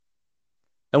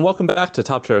And welcome back to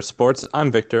Top Chair Sports.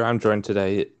 I'm Victor. I'm joined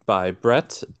today by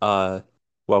Brett.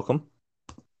 Welcome.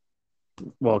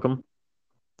 Welcome.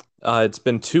 It's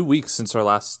been 2 weeks since our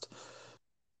last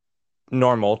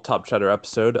normal Top Cheddar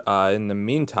episode. In the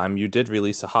meantime, you did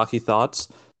release a hockey thoughts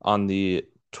on the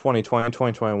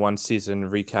 2020-2021 season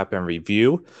recap and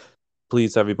review.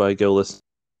 Please, everybody, go listen.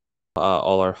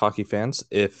 All our hockey fans,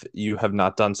 if you have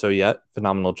not done so yet,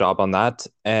 phenomenal job on that.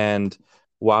 And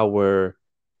while we're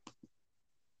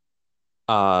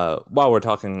while we're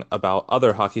talking about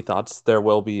other hockey thoughts, there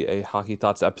will be a hockey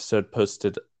thoughts episode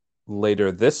posted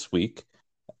later this week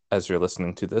as you're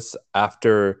listening to this,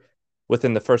 after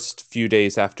within the first few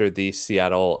days after the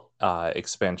Seattle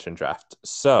expansion draft.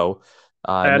 So,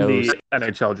 And no, the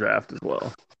NHL draft as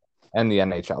well. and the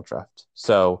NHL draft.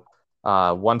 So,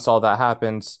 once all that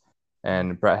happens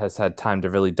and Brett has had time to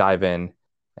really dive in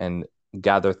and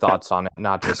gather thoughts on it,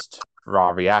 not just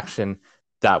raw reaction,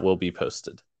 that will be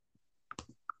posted.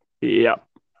 Yeah.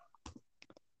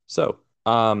 So,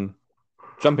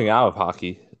 jumping out of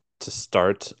hockey to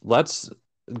start, let's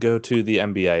go to the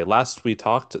NBA. Last we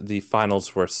talked, the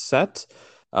finals were set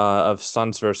of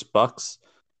Suns versus Bucks,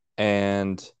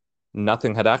 and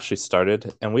nothing had actually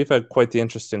started. And we've had quite the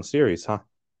interesting series, huh?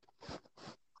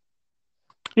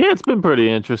 Yeah, it's been pretty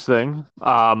interesting.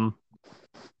 The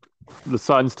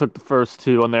Suns took the first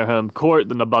two on their home court,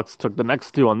 then the Bucks took the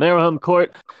next two on their home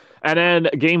court. And then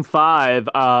game five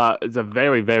is a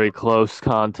very, very close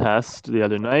contest the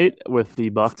other night with the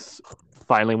Bucks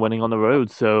finally winning on the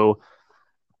road. So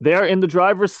they're in the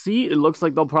driver's seat. It looks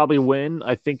like they'll probably win.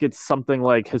 I think it's something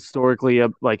like historically,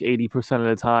 like 80% of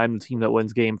the time, the team that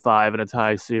wins game five in a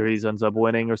tie series ends up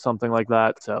winning or something like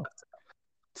that. So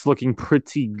it's looking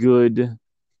pretty good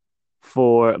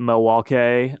for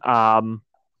Milwaukee.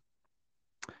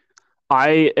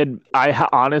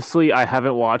 Honestly I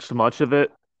haven't watched much of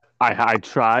it. I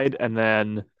tried, and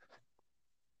then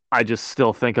I just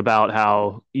still think about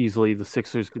how easily the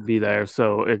Sixers could be there,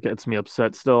 so it gets me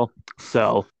upset still.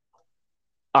 So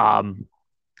um,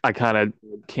 I kind of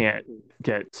can't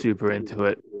get super into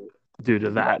it due to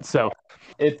that. So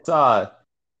It's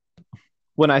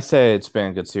when I say it's been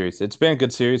a good series, it's been a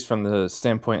good series from the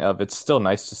standpoint of it's still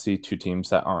nice to see two teams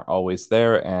that aren't always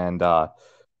there. And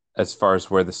as far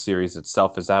as where the series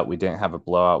itself is at, we didn't have a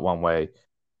blowout one way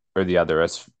or the other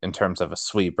as in terms of a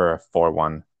sweep or a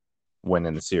 4-1 win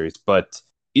in the series. But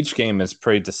each game has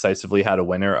pretty decisively had a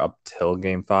winner up till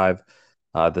game five.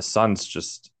 The Suns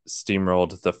just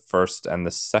steamrolled the first and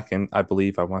the second, I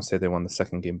believe. I want to say they won the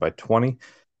second game by 20.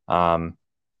 Um,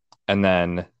 and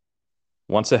then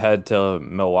once ahead to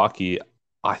Milwaukee,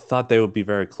 I thought they would be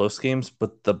very close games,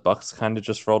 but the Bucks kind of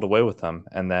just rolled away with them.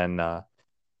 And then,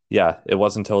 yeah, it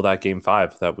wasn't until that game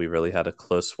five that we really had a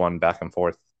close one back and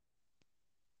forth.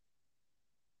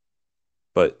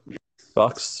 But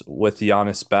Bucks with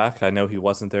Giannis back. I know he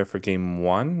wasn't there for game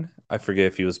one. I forget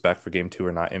if he was back for game two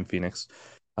or not in Phoenix.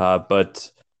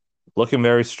 But looking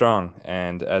very strong.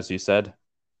 And as you said,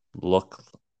 look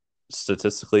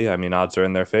statistically, I mean, odds are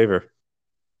in their favor.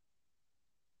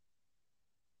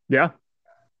 yeah,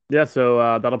 yeah.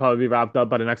 So that'll probably be wrapped up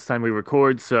by the next time we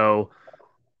record. So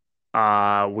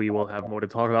we will have more to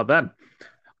talk about then.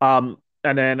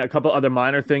 And then a couple other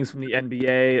minor things from the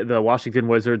NBA. The Washington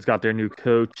Wizards got their new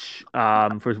coach.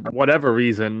 For whatever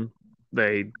reason,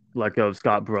 they let go of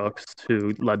Scott Brooks,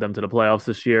 who led them to the playoffs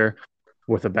this year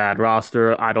with a bad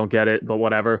roster. I don't get it, but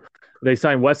whatever. They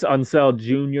signed Wes Unseld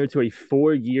Jr. to a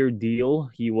 4-year deal.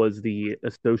 He was the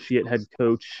associate head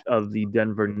coach of the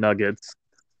Denver Nuggets.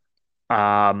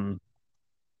 Um,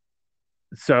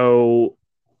 so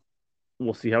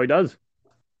we'll see how he does.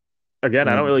 Again,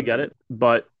 I don't Mm. really get it,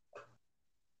 but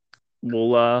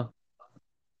we'll uh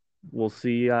we'll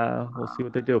see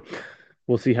what they do.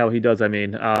 We'll see how he does. I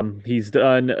mean, he's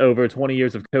done over 20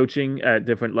 years of coaching at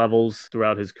different levels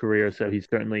throughout his career, so he's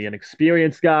certainly an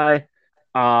experienced guy.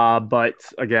 But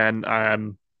again,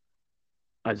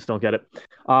 I just don't get it.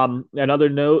 Another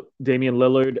note: Damian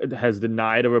Lillard has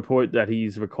denied a report that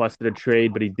he's requested a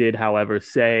trade, but he did, however,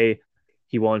 say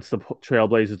he wants the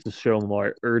Trailblazers to show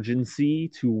more urgency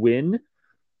to win.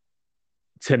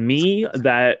 To me,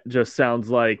 that just sounds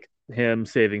like him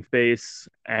saving face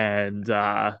and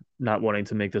not wanting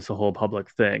to make this a whole public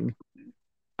thing.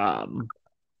 Um,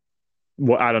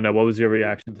 I don't know. What was your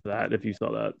reaction to that if you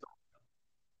saw that?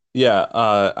 Yeah,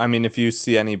 I mean, if you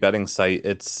see any betting site,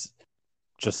 it's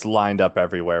just lined up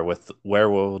everywhere with where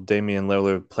will Damian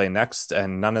Lillard play next,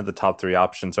 and none of the top three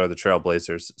options are the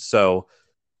Trailblazers. So,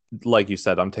 like you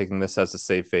said, I'm taking this as a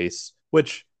safe face,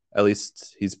 which at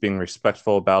least he's being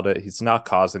respectful about it. He's not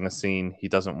causing a scene. He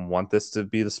doesn't want this to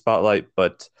be the spotlight,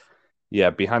 but yeah,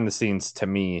 behind the scenes to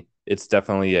me, it's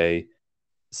definitely a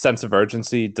sense of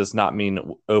urgency. Does not mean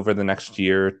over the next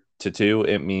year to two.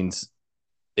 It means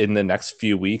in the next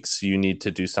few weeks, you need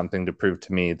to do something to prove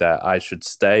to me that I should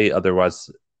stay. Otherwise,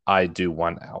 I do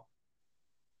want out.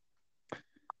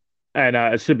 And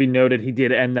it should be noted, he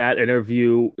did end that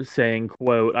interview saying,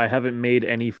 quote, I haven't made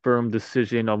any firm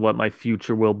decision on what my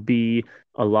future will be.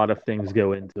 A lot of things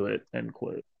go into it, end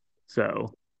quote.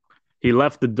 So he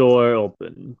left the door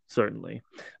open, certainly.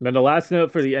 And then the last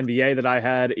note for the NBA that I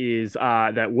had is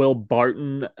that Will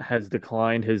Barton has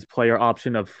declined his player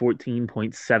option of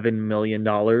 $14.7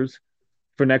 million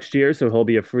for next year. So he'll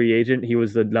be a free agent. He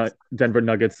was the Denver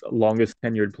Nuggets' longest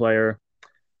tenured player.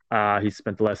 He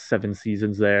spent the last 7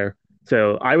 seasons there.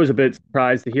 So I was a bit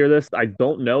surprised to hear this. I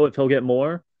don't know if he'll get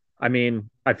more. I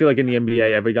mean, I feel like in the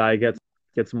NBA, every guy gets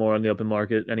more on the open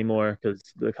market anymore because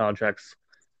the contracts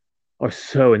are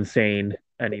so insane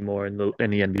anymore in the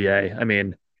NBA. I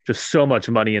mean, just so much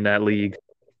money in that league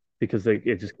because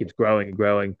it just keeps growing and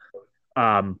growing.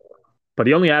 Um, but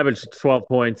he only averaged 12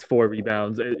 points, 4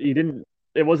 rebounds. He didn't.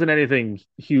 It wasn't anything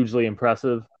hugely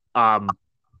impressive. But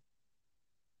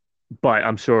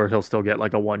I'm sure he'll still get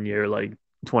like a 1 year, like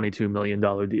 $22 million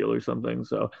deal or something.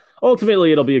 So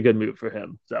ultimately, it'll be a good move for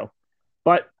him. So,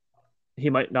 but he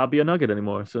might not be a Nugget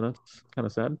anymore. So that's kind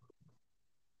of sad.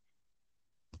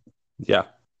 Yeah.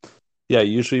 Yeah.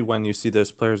 Usually, when you see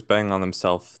those players bang on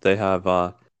themselves, they have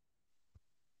a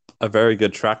very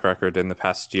good track record in the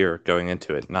past year going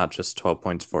into it, not just 12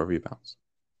 points, 4 rebounds.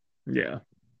 Yeah.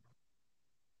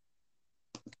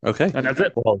 Okay. And that's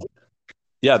it. Well,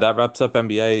 yeah, that wraps up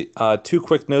NBA. Two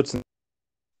quick notes.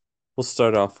 We'll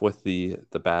start off with the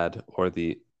bad or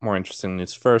the more interesting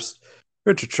news first.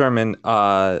 Richard Sherman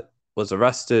was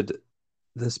arrested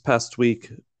this past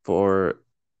week for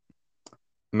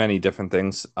many different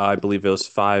things. I believe it was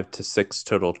 5 to 6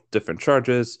 total different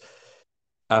charges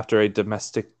after a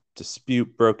domestic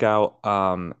dispute broke out.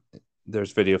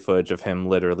 There's video footage of him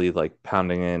literally like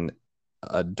pounding in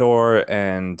a door,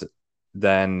 and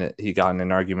then he got in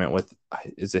an argument with,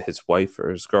 is it his wife or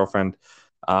his girlfriend?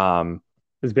 Um,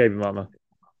 His baby mama.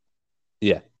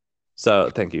 yeah. So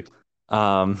thank you.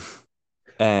 Um,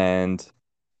 and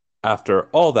after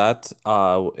all that,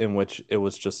 in which it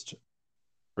was just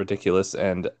ridiculous,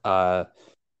 and I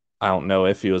don't know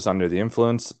if he was under the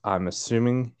influence. I'm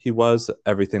assuming he was.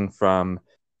 Everything from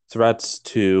threats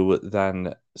to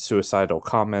then suicidal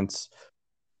comments.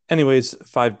 Anyways,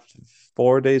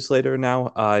 4 days later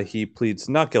now, he pleads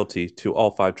not guilty to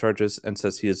all 5 charges and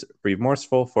says he is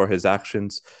remorseful for his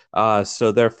actions.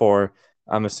 So therefore,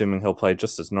 I'm assuming he'll play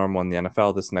just as normal in the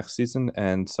NFL this next season,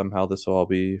 and somehow this will all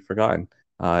be forgotten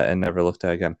and never looked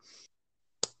at again.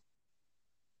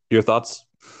 Your thoughts?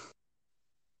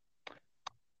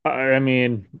 I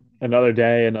mean, another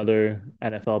day, another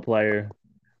NFL player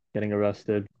getting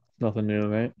arrested. Nothing new,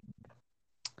 right?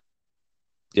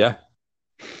 Yeah,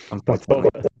 That's all.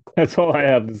 unfortunately. That's all I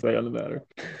have to say on the matter.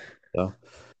 So,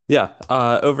 yeah,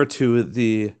 over to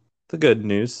the good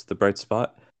news, the bright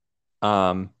spot.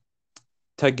 Um,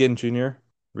 Ted Ginn Jr.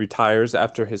 retires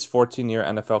after his 14-year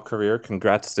NFL career.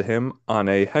 Congrats to him on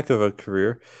a heck of a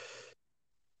career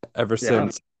ever Yeah,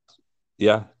 since.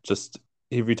 Yeah, just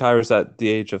he retires at the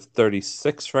age of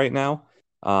 36 right now.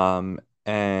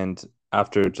 And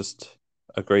after just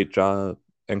a great job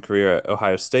and career at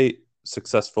Ohio State,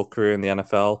 successful career in the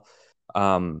NFL.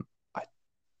 I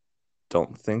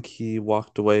don't think he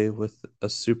walked away with a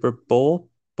Super Bowl,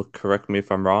 but correct me if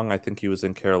I'm wrong. I think he was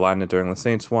in Carolina during the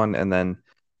Saints one and then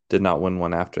did not win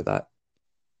one after that.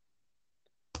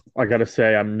 I gotta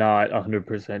say, I'm not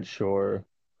 100% sure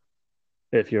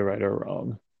if you're right or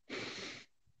wrong.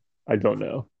 I don't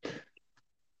know. Was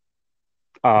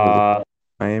it Uh,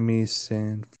 Miami,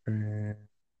 San Fran?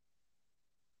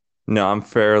 No, I'm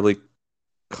fairly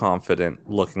confident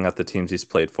looking at the teams he's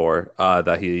played for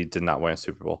that he did not win a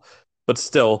Super Bowl. But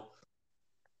still,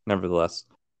 nevertheless,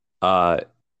 uh,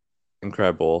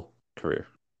 incredible career.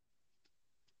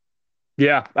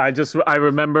 yeah, I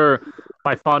remember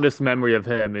my fondest memory of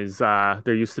him is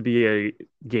there used to be a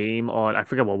game on I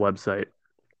forget what website,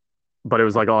 but it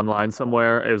was like online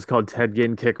somewhere. It was called Ted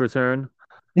Ginn Kick Return.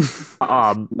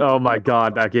 Oh my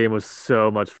God, that game was so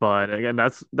much fun. Again,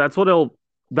 that's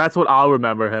what I'll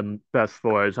remember him best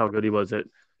for is how good he was at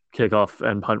kickoff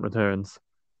and punt returns.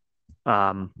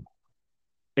 Um,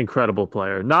 Incredible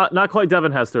player. Not quite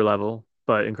Devin Hester level,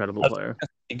 but incredible player.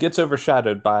 He gets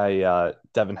overshadowed by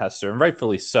Devin Hester, and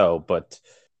rightfully so, but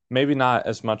maybe not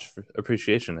as much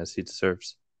appreciation as he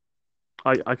deserves.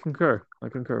 I concur. I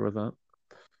concur with that.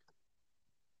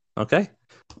 Okay.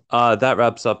 That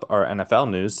wraps up our NFL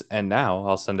news, and now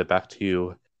I'll send it back to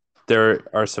you. there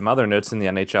are some other notes in the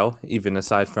NHL, even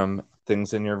aside from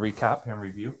things in your recap and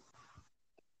review.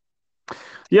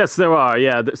 Yes, there are.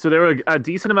 Yeah, so there were a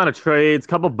decent amount of trades,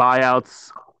 couple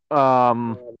buyouts.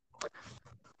 Um,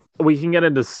 we can get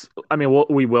into. I mean,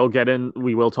 we will get in.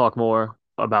 We will talk more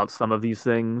about some of these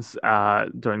things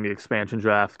during the expansion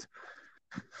draft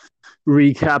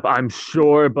recap, I'm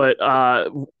sure, but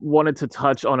wanted to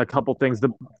touch on a couple things.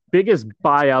 The biggest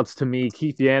buyouts to me,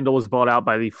 Keith Yandle was bought out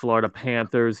by the Florida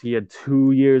Panthers. He had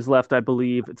 2 years left, I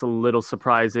believe. It's a little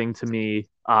surprising to me.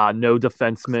 No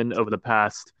defenseman over the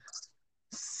past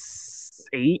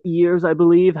 8 years, I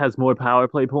believe, has more power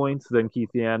play points than Keith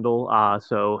Yandle.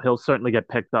 So he'll certainly get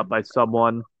picked up by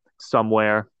someone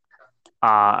somewhere.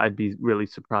 I'd be really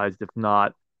surprised if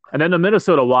not. And then the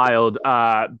Minnesota Wild,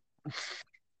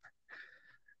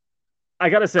 I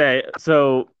gotta say,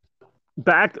 so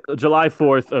back July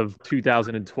 4th of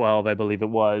 2012, I believe it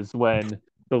was, when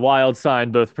the Wild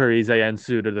signed both Parise and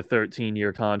Suter to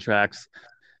 13-year contracts.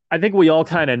 I think we all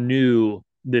kind of knew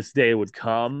this day would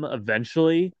come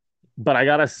eventually, but I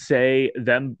gotta say,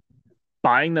 them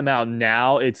buying them out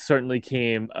now, it certainly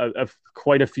came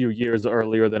quite a few years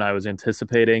earlier than I was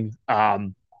anticipating.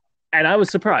 And I was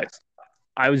surprised.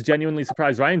 I was genuinely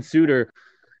surprised. Ryan Suter,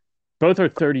 both are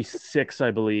 36, I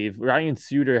believe. Ryan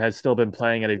Suter has still been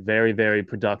playing at a very, very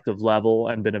productive level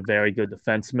and been a very good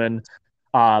defenseman.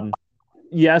 Um,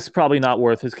 yes, probably not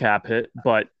worth his cap hit,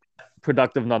 but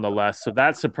productive nonetheless. So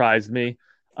that surprised me,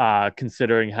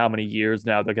 considering how many years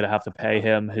now they're going to have to pay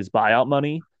him his buyout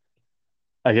money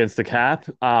against the cap.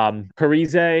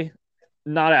 Parise,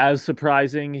 not as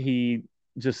surprising. He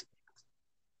just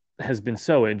has been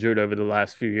so injured over the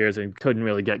last few years and couldn't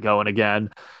really get going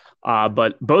again.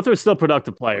 But both are still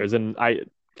productive players, and I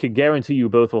can guarantee you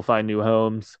both will find new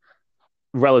homes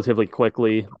relatively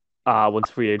quickly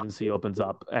once free agency opens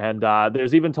up. And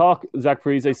there's even talk, Zach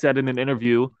Parise said in an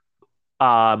interview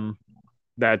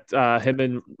that him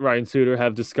and Ryan Suter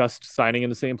have discussed signing in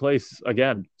the same place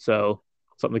again. So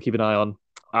something to keep an eye on.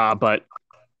 But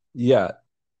yeah,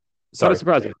 sorry,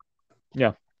 surprising.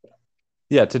 Yeah.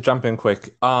 Yeah, to jump in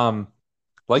quick.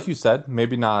 Like you said,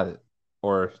 maybe not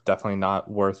or definitely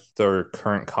not worth their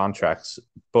current contracts.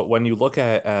 But when you look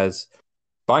at it as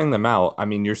buying them out, I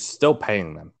mean, you're still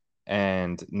paying them.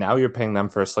 And now you're paying them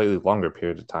for a slightly longer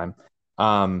period of time.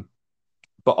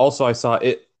 But also I saw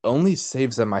it only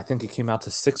saves them, I think it came out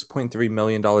to $6.3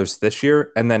 million this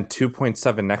year and then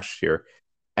 2.7 next year.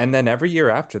 And then every year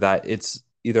after that, it's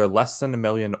either less than a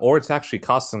million or it's actually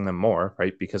costing them more,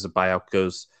 right? Because a buyout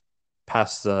goes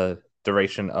past the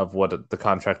duration of what the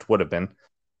contract would have been.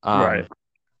 Right.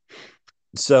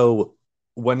 So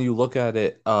when you look at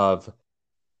it of,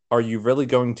 are you really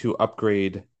going to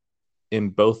upgrade in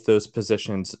both those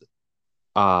positions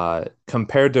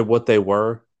compared to what they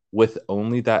were with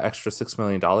only that extra $6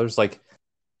 million? Like,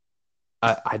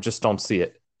 I just don't see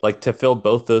it. Like, to fill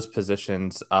both those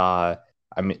positions, I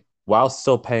mean, while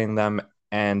still paying them,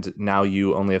 and now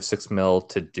you only have 6 mil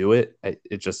to do it,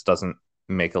 it just doesn't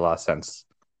make a lot of sense.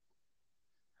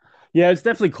 Yeah, it's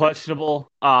definitely questionable.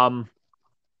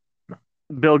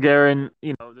 Bill Guerin,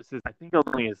 this is I think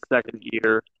only his second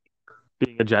year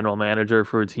being a general manager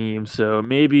for a team, so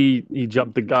maybe he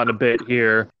jumped the gun a bit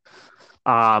here.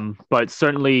 But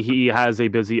certainly he has a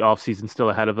busy offseason still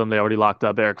ahead of him. They already locked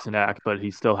up Eriksson Ek, but he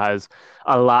still has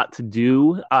a lot to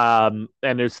do. And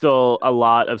there's still a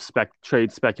lot of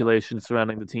trade speculation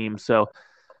surrounding the team. So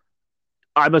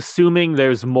I'm assuming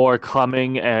there's more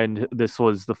coming, and this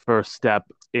was the first step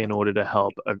in order to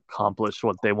help accomplish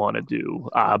what they want to do.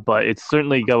 But it's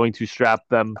certainly going to strap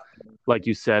them, like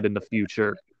you said, in the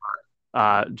future.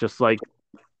 Just like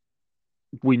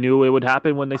we knew it would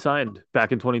happen when they signed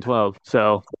back in 2012.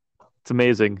 So it's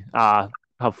amazing how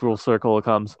full circle it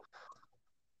comes.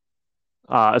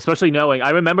 Especially knowing,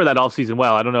 I remember that offseason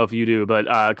well. I don't know if you do,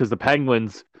 but because the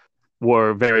Penguins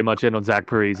were very much in on Zach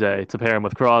Parise to pair him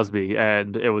with Crosby,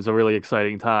 and it was a really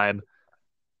exciting time.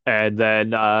 And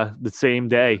then the same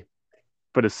day,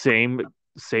 for the same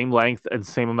length and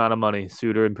same amount of money,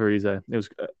 Suter and Parise. It was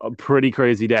a pretty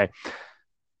crazy day.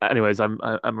 Anyways, I'm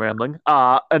rambling.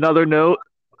 Another note.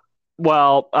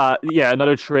 Well,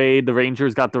 another trade. The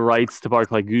Rangers got the rights to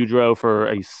Barclay Goodrow for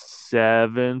a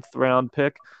 7th-round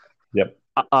pick. Yep.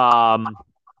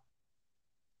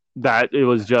 That it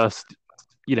was just,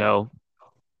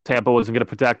 Tampa wasn't going to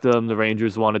protect him. The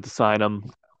Rangers wanted to sign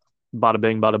him. Bada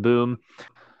bing, bada boom.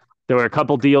 There were a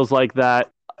couple deals like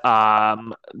that.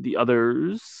 The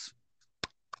others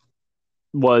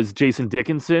was Jason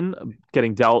Dickinson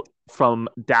getting dealt from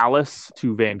Dallas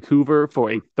to Vancouver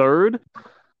for a 3rd.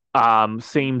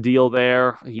 Same deal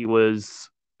there. He was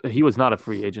He was not a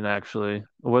free agent, actually.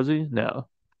 Was he? No,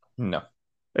 No.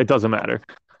 it doesn't matter.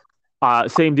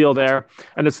 Same deal there.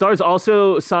 And the Stars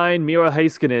also signed Miro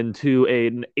Heiskanen to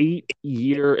an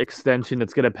 8-year extension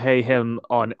that's going to pay him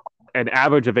on an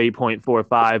average of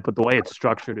 8.45, but the way it's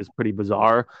structured is pretty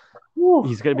bizarre. Woo.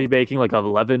 He's going to be making like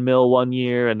 11 mil one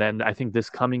year, and then I think this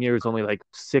coming year is only like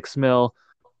 6 mil.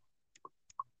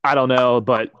 I don't know,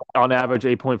 but on average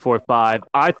 8.45.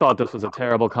 I thought this was a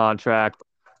terrible contract.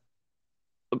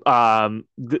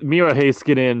 Miro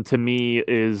Heiskanen to me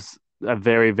is a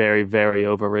very, very, very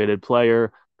overrated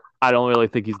player. I don't really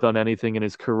think he's done anything in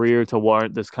his career to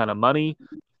warrant this kind of money.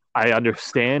 I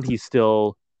understand he's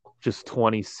still just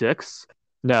 26.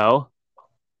 No,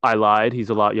 I lied. He's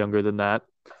a lot younger than that.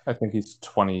 I think he's He's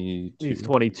 22.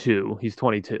 22. He's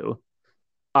 22.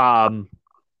 Um,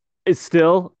 it's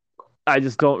still, I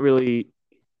just don't really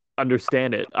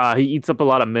understand it. He eats up a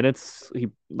lot of minutes.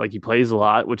 He plays a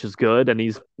lot, which is good, and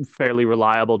he's fairly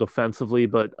reliable defensively.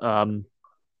 But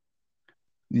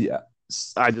Yeah.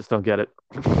 I just don't get it.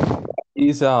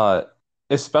 He's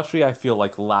especially I feel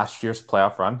like last year's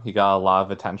playoff run, he got a lot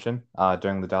of attention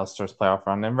during the Dallas Stars playoff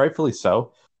run, and rightfully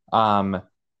so. Um,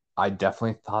 I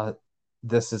definitely thought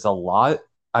this is a lot.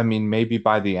 I mean, maybe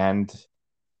by the end,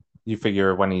 you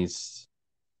figure when he's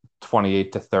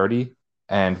 28 to 30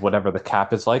 and whatever the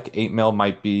cap is like, 8 mil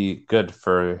might be good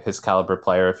for his caliber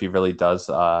player if he really does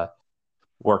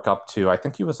work up to, I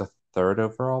think he was a third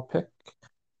overall pick.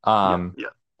 Yeah, Yeah.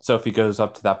 So if he goes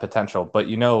up to that potential, but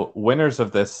winners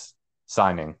of this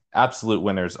signing, absolute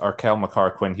winners are Cale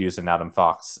Makar, Quinn Hughes, and Adam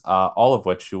Fox, all of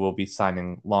which who will be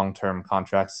signing long-term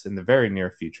contracts in the very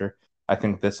near future. I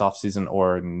think this offseason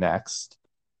or next.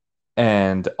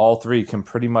 And all three can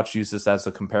pretty much use this as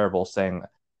a comparable, saying,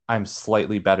 I'm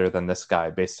slightly better than this guy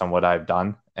based on what I've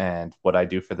done and what I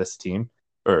do for this team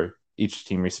or each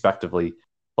team respectively.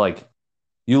 Like,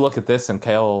 you look at this and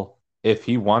Kale, if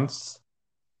he wants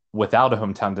without a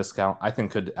hometown discount, I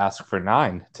think could ask for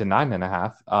 9 to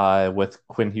 9.5, with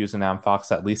Quinn Hughes and Adam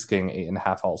Fox at least getting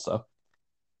 8.5 also.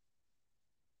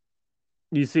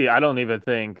 you see, I don't even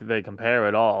think they compare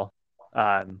at all.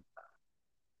 Um,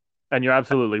 and you're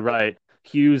absolutely right.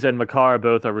 Hughes and Makar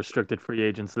both are restricted free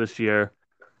agents this year,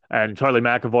 and Charlie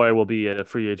McAvoy will be a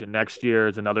free agent next year.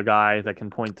 Is another guy that can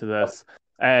point to this.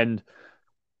 And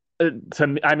to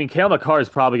me, I mean, Cale Makar is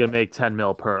probably going to make 10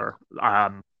 mil per.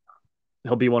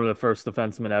 He'll be one of the first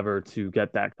defensemen ever to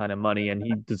get that kind of money, and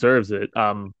he deserves it.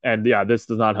 And yeah, this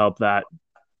does not help that.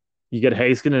 You get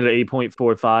Heiskanen at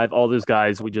 8.45. All those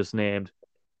guys we just named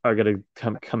are going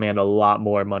to command a lot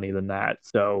more money than that.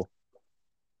 So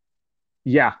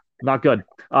yeah, not good.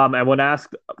 And when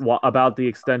asked about the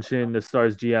extension, the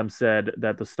Stars GM said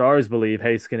that the Stars believe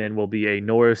Heiskanen will be a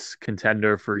Norris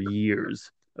contender for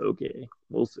years. Okay,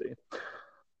 we'll see.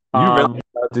 You Um, really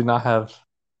do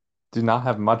not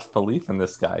have much belief in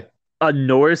this guy. a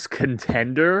Norris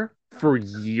contender for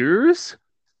years?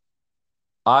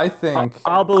 I think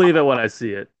I'll believe it when I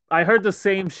see it. I heard the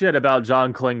same shit about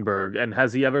John Klingberg, and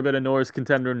has he ever been a Norris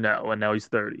contender? No, and now he's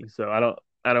 30. So I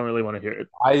don't really want to hear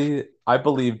it. I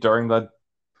believe during the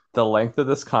length of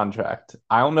this contract,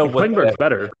 I don't know And what Klingberg's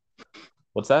better.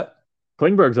 what's that?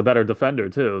 Klingberg's a better defender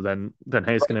too than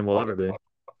Heiskanen will ever be.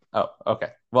 Oh, okay.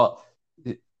 Well,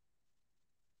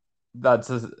 that's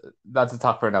a, that's a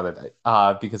talk for another day.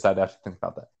 Because I'd have to think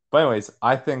about that. But anyways,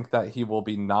 I think that he will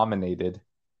be nominated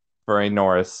for a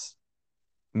Norris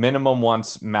minimum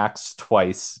once, max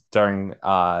twice during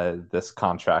this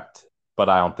contract, but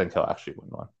I don't think he'll actually win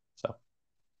one. So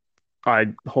I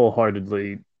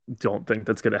wholeheartedly don't think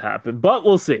that's going to happen, but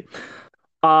we'll see.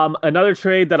 Another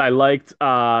trade that I liked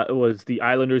was the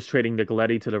Islanders trading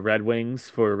Nicoletti to the Red Wings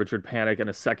for Richard Panik and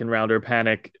a second rounder.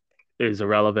 Panik is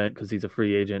irrelevant because he's a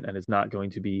free agent and is not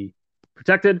going to be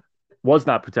protected. Was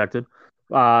not protected.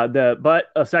 But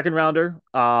a second rounder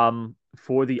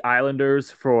for the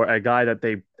Islanders for a guy that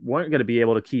they weren't going to be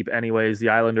able to keep anyways. The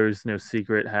Islanders, no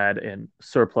secret, had a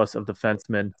surplus of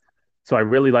defensemen. So I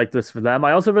really like this for them.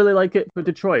 I also really like it for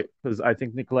Detroit because I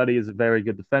think Nicoletti is a very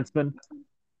good defenseman.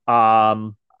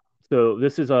 Um, so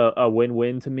this is a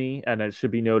win-win to me, and it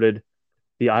should be noted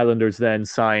the Islanders then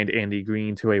signed Andy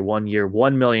Green to a 1-year,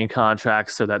 1 million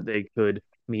contract so that they could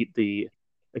meet the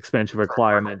expansion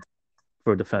requirement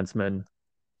for defensemen.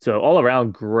 So all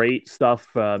around great stuff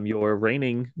from your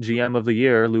reigning GM of the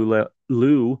year,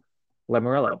 Lou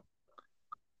Lamoriello.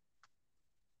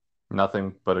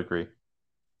 nothing but agree.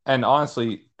 And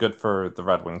honestly, good for the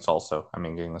Red Wings also. I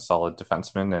mean, getting a solid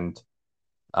defenseman and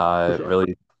For sure.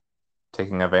 really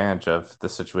taking advantage of the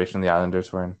situation the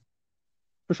Islanders were in.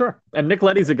 For sure. And Nick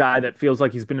Letty's a guy that feels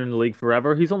like he's been in the league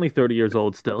forever. He's only 30 years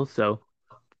old still, so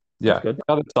That's Yeah, good.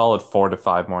 got a solid 4 to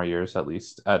 5 more years at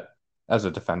least at as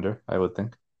a defender, I would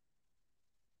think.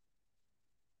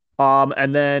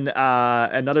 And then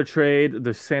another trade,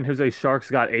 the San Jose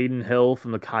Sharks got Aiden Hill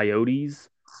from the Coyotes.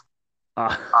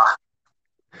 Uh,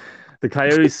 the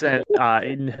Coyotes sent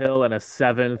Aiden Hill and a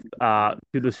seventh to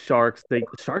the Sharks. The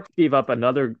Sharks gave up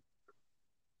a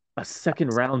second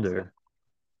rounder,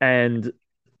 and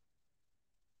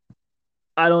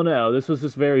I don't know. This was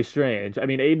just very strange. I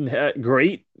mean,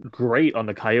 great on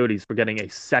the Coyotes for getting a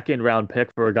second round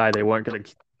pick for a guy they weren't going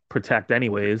to protect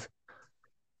anyways,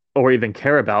 or even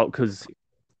care about because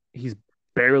he's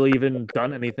barely even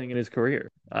done anything in his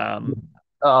career. Uh,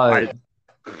 I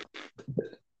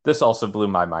this also blew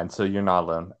my mind, so you're not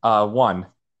alone. One,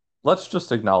 let's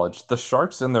just acknowledge the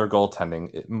Sharks and their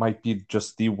goaltending. It might be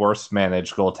just the worst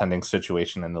managed goaltending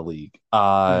situation in the league.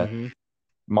 Mhm.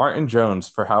 Martin Jones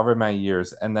for however many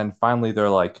years, and then finally they're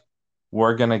like,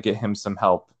 we're gonna get him some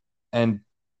help. And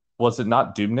was it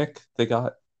not Dubnik they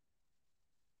got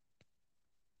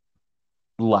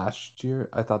last year?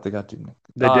 I thought they got Dubnik.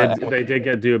 They did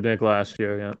get Dubnik last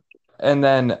year. Yeah, And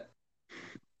then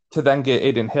to then get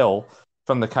Aiden Hill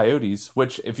from the Coyotes,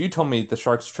 which if you told me the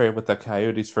Sharks trade with the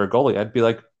Coyotes for a goalie, I'd be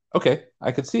like, okay,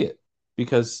 I could see it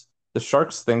because the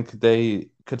Sharks think they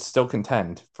could still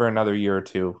contend for another year or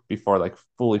two before like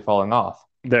fully falling off.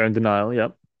 they're in denial.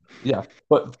 Yep. Yeah,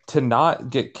 but to not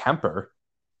get Kemper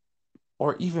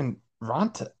or even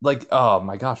Ronta, like, oh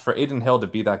my gosh, for Aiden Hill to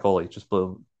be that goalie just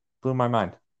blew my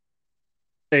mind.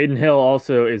 Aiden Hill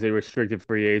also is a restricted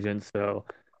free agent, so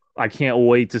I can't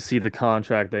wait to see the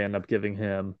contract they end up giving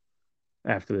him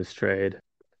after this trade.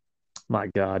 My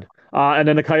God. And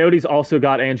then the Coyotes also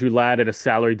got Andrew Ladd at a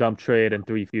salary dump trade and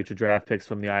three future draft picks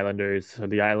from the Islanders. So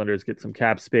the Islanders get some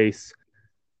cap space.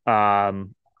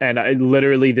 And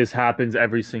literally, this happens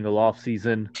every single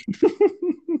offseason.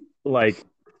 Like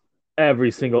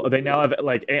every single, they now have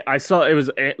like I saw it was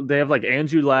they have like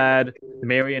Andrew Ladd,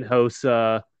 Marian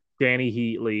Hossa, Danny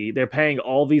Heatley. They're paying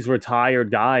all these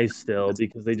retired guys still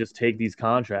because they just take these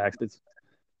contracts. It's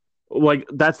like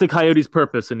that's the Coyotes'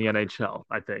 purpose in the NHL,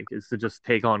 I think, is to just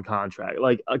take on contract.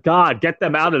 Like, God, get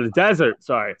them out of the desert.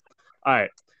 Sorry. All right.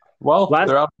 Well, Last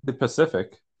they're out in the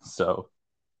Pacific, so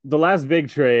the last big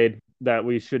trade that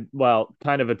we should well,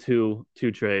 kind of a two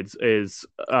trades is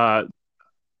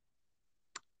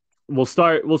we'll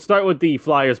start with the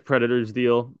Flyers Predators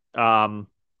deal. So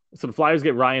the Flyers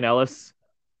get Ryan Ellis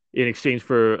in exchange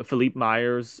for Philippe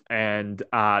Myers and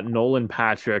Nolan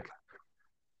Patrick.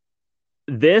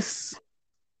 This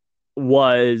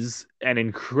was an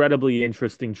incredibly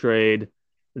interesting trade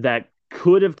that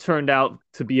could have turned out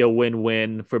to be a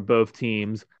win-win for both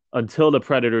teams until the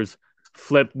Predators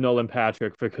flipped Nolan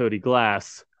Patrick for Cody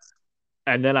Glass.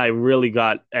 And then I really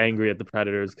got angry at the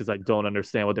Predators because I don't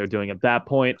understand what they're doing at that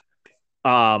point.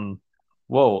 Um,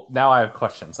 whoa, now I have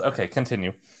questions. Okay,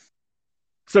 continue.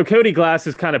 so Cody Glass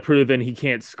has kind of proven he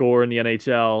can't score in the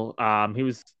NHL. He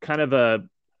was kind of a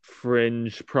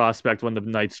fringe prospect when the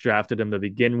Knights drafted him to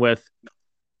begin with.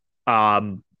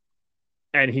 Um,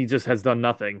 and he just has done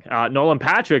nothing. Nolan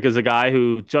Patrick is a guy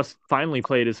who just finally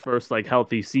played his first like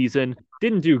healthy season.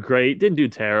 Didn't do great, didn't do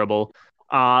terrible.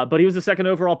 But he was the second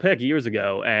overall pick years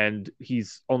ago, and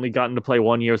he's only gotten to play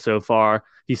 1 year so far.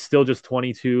 He's still just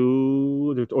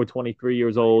 22 or 23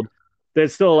 years old.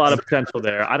 There's still a lot of potential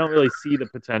there. I don't really see the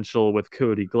potential with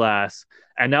Cody Glass.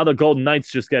 And now the Golden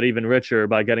Knights just get even richer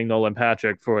by getting Nolan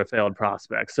Patrick for a failed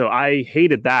prospect. So I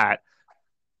hated that.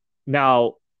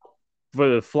 Now, for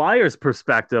the Flyers'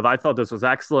 perspective, I thought this was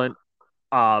excellent.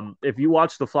 If you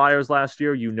watched the Flyers last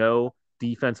year, you know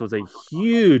defense was a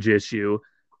huge issue.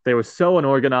 They were so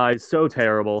unorganized, so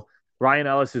terrible. Ryan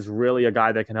Ellis is really a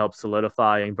guy that can help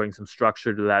solidify and bring some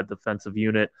structure to that defensive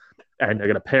unit. And they're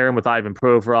going to pair him with Ivan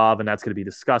Provorov, and that's going to be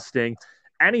disgusting.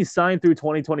 And he signed through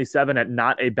 2027 at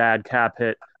not a bad cap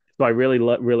hit. So I really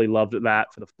loved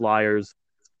that for the Flyers.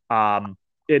 Um,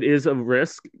 it is a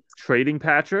risk trading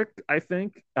Patrick, I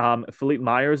think. Philippe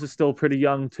Myers is still pretty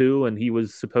young too, and he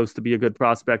was supposed to be a good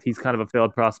prospect. He's kind of a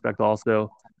failed prospect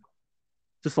also.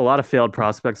 Just a lot of failed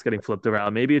prospects getting flipped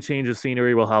around. Maybe a change of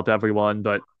scenery will help everyone,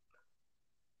 but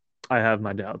I have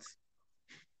my doubts.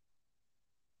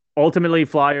 Ultimately,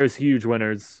 Flyers huge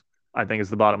winners, I think is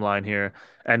the bottom line here,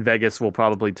 and Vegas will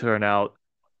probably turn out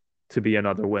to be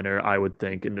another winner, I would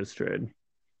think, in this trade.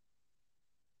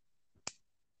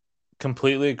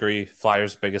 Completely agree.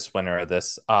 Flyers' biggest winner of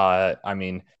this. I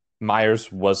mean,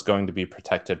 Myers was going to be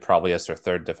protected probably as their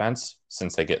third defense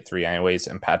since they get three anyways,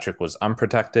 and Patrick was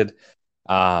unprotected.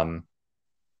 Um,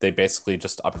 they basically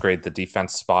just upgrade the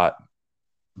defense spot,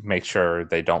 make sure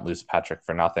they don't lose Patrick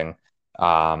for nothing.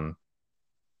 Um,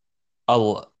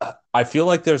 I feel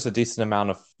like there's a decent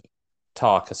amount of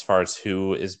talk as far as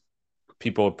who is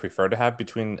people would prefer to have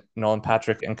between Nolan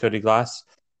Patrick and Cody Glass.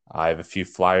 I have a few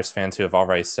Flyers fans who have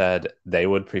already said they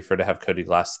would prefer to have Cody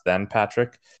Glass than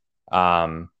Patrick.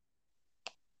 Um,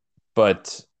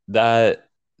 but that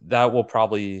will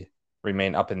probably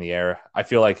remain up in the air. I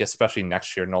feel like especially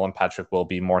next year, Nolan Patrick will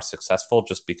be more successful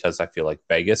just because I feel like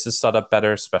Vegas is set up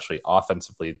better, especially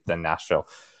offensively than Nashville.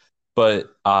 But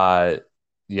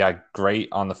yeah, great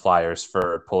on the Flyers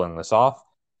for pulling this off.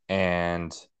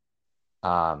 And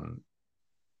um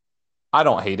I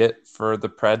don't hate it for the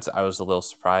Preds. I was a little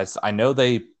surprised. I know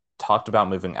they talked about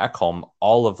moving Ekholm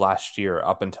all of last year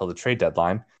up until the trade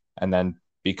deadline. And then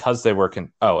because they were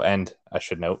and I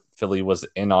should note, Philly was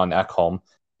in on Ekholm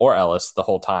or Ellis the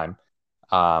whole time.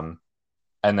 Um,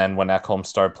 and then when Ekholm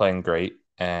started playing great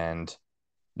and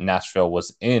Nashville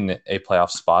was in a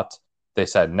playoff spot, they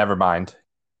said, never mind,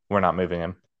 we're not moving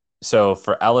him. So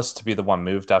for Ellis to be the one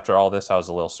moved after all this, I was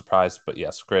a little surprised. But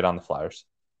yes, great on the Flyers.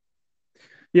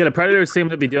 Yeah, the Predators seem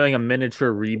to be doing a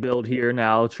miniature rebuild here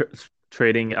now,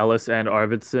 trading Ellis and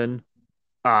Arvidsson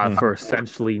for Mhm.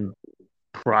 essentially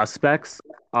prospects.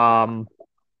 Um,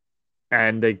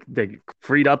 and they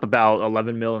freed up about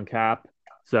 11 mil in cap,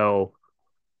 so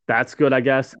that's good, I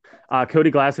guess.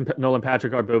 Cody Glass and Nolan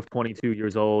Patrick are both 22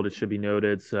 years old. It should be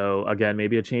noted. So again,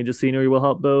 maybe a change of scenery will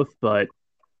help both, but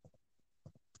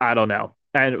I don't know.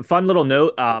 And fun little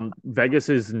note: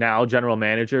 Vegas's now general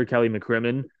manager Kelly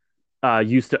McCrimmon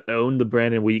used to own the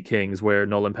Brandon Wheat Kings, where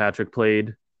Nolan Patrick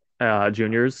played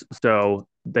juniors. So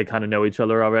they kind of know each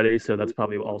other already. So that's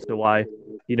probably also why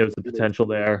he knows the potential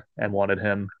there and wanted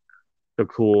him. A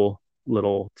cool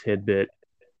little tidbit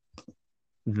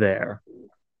there.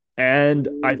 And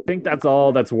I think that's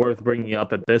all that's worth bringing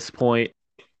up at this point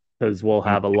because we'll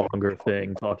have a longer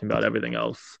thing talking about everything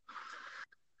else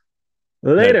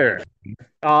No, later.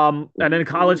 And then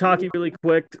college hockey, really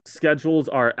quick. Schedules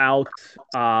are out.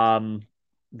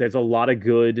 There's a lot of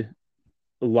good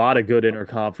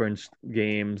interconference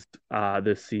games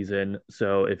this season.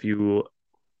 So if you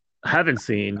haven't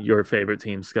seen your favorite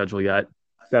team's schedule yet,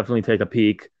 definitely take a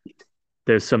peek.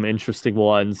 There's some interesting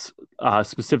ones.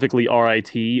 Specifically,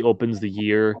 RIT opens the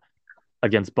year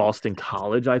against Boston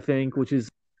College, I think, which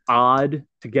is odd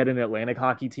to get an Atlantic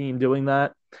hockey team doing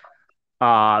that.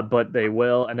 But they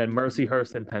will. And then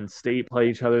Mercyhurst and Penn State play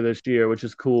each other this year, which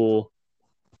is cool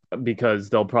because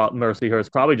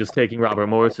Mercyhurst probably just taking Robert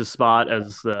Morris's spot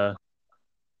as the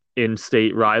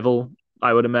in-state rival,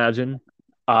 I would imagine,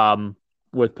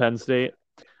 with Penn State.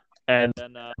 And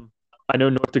then I know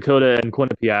North Dakota and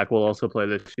Quinnipiac will also play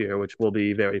this year, which will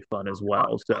be very fun as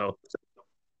well. So,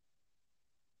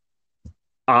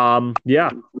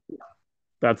 yeah,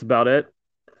 that's about it.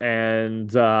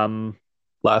 And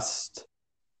last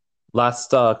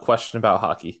question about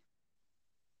hockey.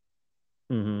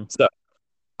 mhm. So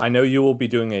I know you will be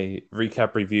doing a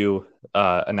recap review,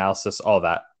 analysis, all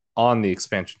that on the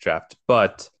expansion draft.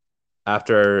 But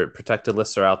after protected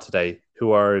lists are out today,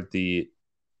 who are the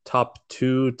top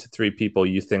 2 to 3 people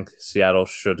you think Seattle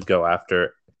should go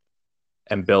after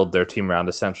and build their team around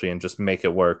essentially and just make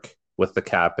it work with the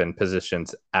cap and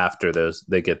positions after those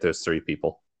they get those 3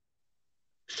 people?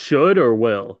 Should or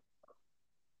will?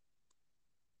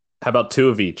 How about 2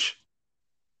 of each?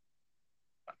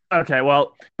 Okay,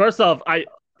 well, first off,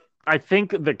 I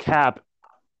think the cap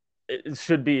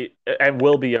should be and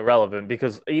will be irrelevant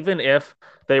because even if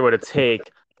they were to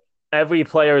take every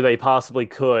player they possibly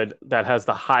could that has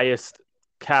the highest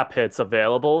cap hits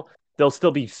available, they'll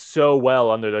still be so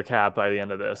well under the cap by the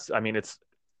end of this. I mean, it's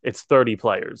 30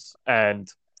 players and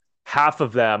half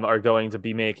of them are going to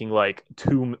be making like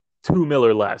 2 mil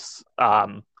or less.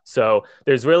 So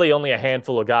there's really only a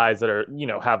handful of guys that are,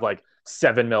 have like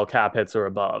 7 mil cap hits or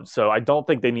above. So I don't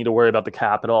think they need to worry about the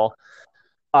cap at all.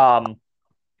 Um,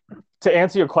 to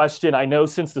answer your question, I know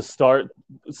since the start,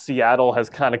 Seattle has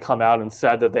kind of come out and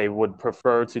said that they would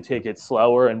prefer to take it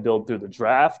slower and build through the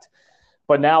draft.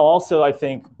 But now, also, I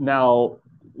think now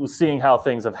seeing how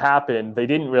things have happened, they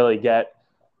didn't really get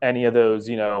any of those,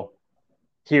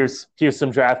 here's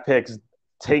some draft picks,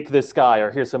 take this guy,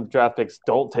 or here's some draft picks,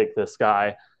 don't take this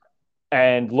guy.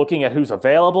 And looking at who's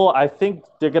available, I think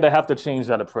they're going to have to change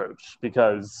that approach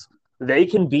because they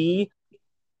can be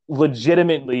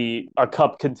legitimately a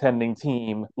cup contending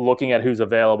team looking at who's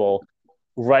available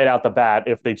right out the bat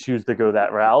if they choose to go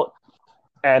that route.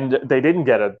 And they didn't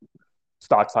get a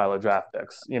stockpile of draft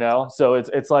picks, So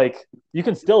it's like you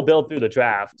can still build through the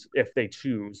draft if they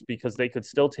choose because they could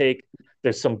still take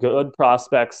there's some good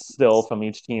prospects still from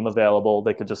each team available.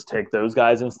 They could just take those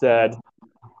guys instead.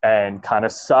 and kind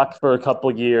of suck for a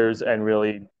couple years and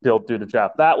really build through the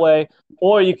draft that way.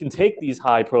 Or you can take these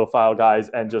high profile guys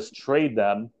and just trade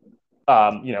them,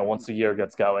 once the year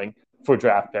gets going for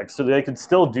draft picks. So they could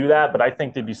still do that, but I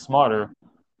think they'd be smarter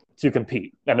to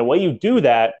compete. And the way you do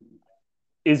that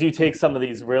is you take some of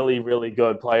these really, really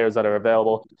good players that are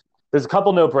available. There's a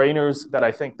couple no brainers that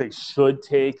I think they should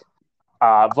take.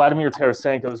 Vladimir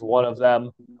Tarasenko is one of them.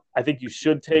 I think you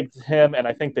should take him, and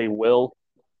I think they will.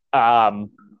 Um,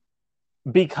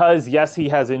 because, yes, he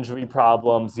has injury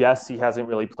problems. Yes, he hasn't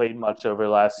really played much over the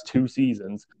last 2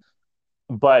 seasons,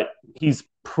 but he's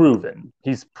proven.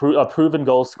 He's a proven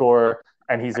goal scorer,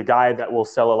 and he's a guy that will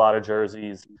sell a lot of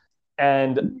jerseys.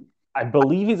 And I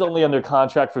believe he's only under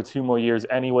contract for 2 more years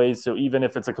anyways. So even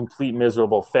if it's a complete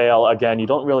miserable fail, again, you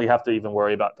don't really have to even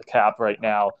worry about the cap right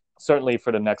now. Certainly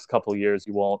for the next couple of years,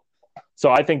 you won't. So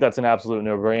I think that's an absolute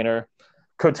no-brainer.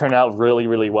 Could turn out really,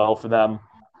 really well for them.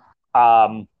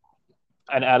 And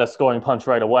add a scoring punch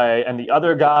right away. And the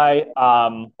other guy,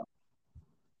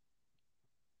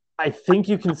 I think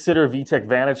you consider Vitek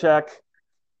Vanacek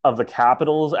of the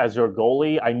Capitals as your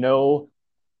goalie. I know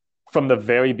from the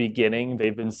very beginning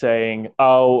they've been saying,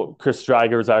 "Oh, Chris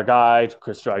Driger's our guy.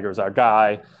 Chris Driger's our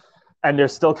guy," and they're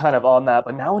still kind of on that.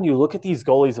 But now when you look at these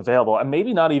goalies available, and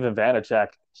maybe not even Vanacek,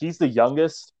 he's the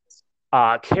youngest.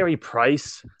 Carey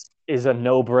Price is a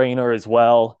no-brainer as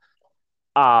well.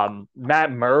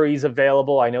 Matt Murray's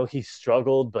available. I know he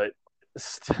struggled, but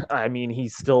I mean,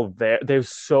 he's still there. There's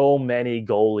so many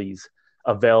goalies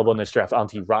available in this draft.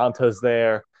 Antti Ranta's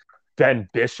there. Ben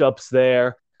Bishop's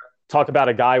there. Talk about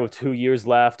a guy with 2 years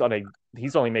left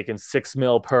he's only making $6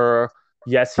 million per.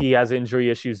 Yes, he has injury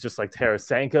issues just like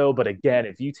Tarasenko. But again,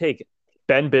 if you take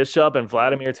Ben Bishop and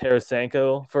Vladimir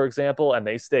Tarasenko, for example, and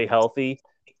they stay healthy,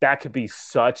 that could be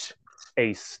such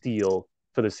a steal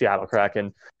for the Seattle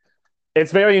Kraken.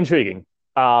 It's very intriguing.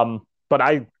 But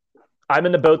I'm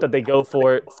in the boat that they go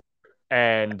for it,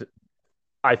 and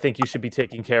I think you should be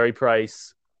taking Carey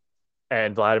Price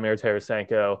and Vladimir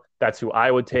Tarasenko. That's who I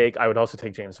would take. I would also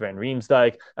take James Van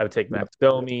Riemsdyk. I would take Max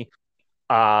Domi.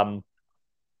 I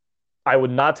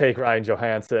would not take Ryan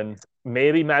Johansson.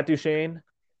 Maybe Matt Duchene.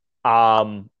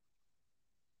 And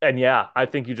yeah, I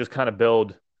think you just kind of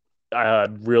build a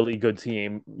really good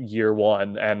team year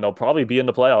one, and they'll probably be in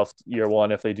the playoffs year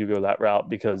one if they do go that route,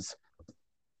 because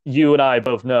you and I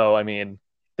both know, I mean,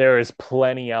 there is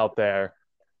plenty out there.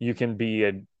 You can be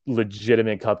a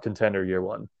legitimate cup contender year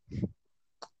one.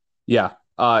 Yeah,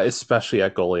 especially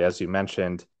at goalie, as you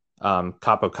mentioned.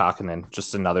 Kaapo Kähkönen,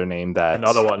 just another name that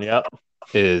Another one, yeah.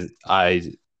 is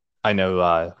I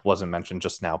know wasn't mentioned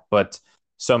just now, but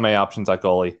so many options at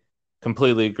goalie.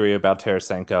 Completely agree about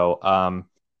Tarasenko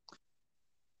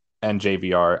and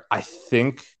JVR. I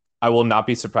think I will not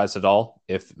be surprised at all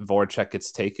if Voracek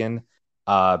gets taken,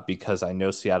 because I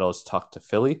know Seattle has talked to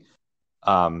Philly.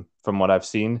 From what I've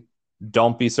seen,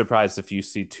 don't be surprised if you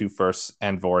see 2 firsts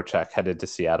and Voracek headed to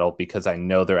Seattle, because I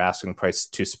know they're asking price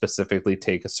to specifically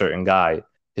take a certain guy,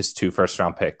 his 2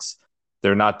 first-round picks.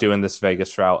 They're not doing this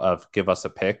Vegas route of give us a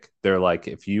pick. They're like,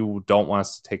 if you don't want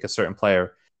us to take a certain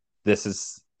player, this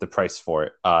is the price for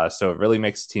it. So it really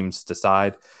makes teams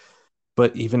decide.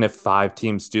 But even if 5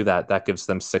 teams do that, that gives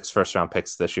them 6 first-round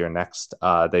picks this year. Next,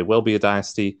 they will be a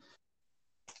dynasty.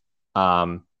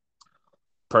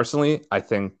 Personally, I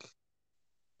think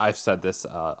I've said this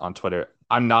on Twitter.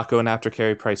 I'm not going after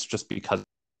Carey Price just because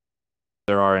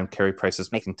there are, and Carey Price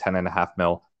is making $10.5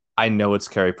 million. I know it's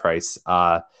Carey Price,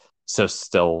 so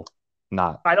still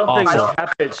not. I don't think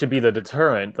cap hit should be the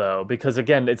deterrent, though, because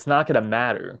again, it's not going to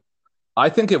matter. I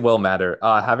think it will matter.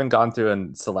 Having gone through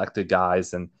and selected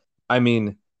guys, and I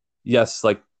mean, yes,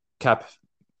 like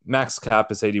max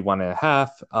cap is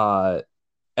 81.5.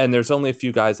 And there's only a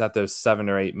few guys at those 7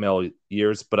 or 8 mil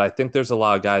years, but I think there's a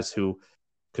lot of guys who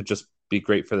could just be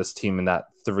great for this team in that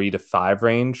 3 to 5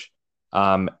 range.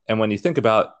 And when you think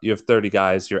about, you have 30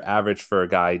 guys, your average for a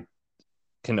guy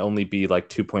can only be like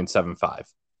 2.75.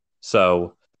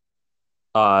 So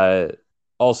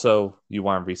also you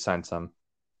want to re-sign some.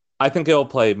 I think it'll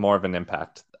play more of an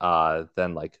impact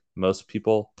than like most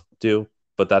people do,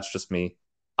 but that's just me.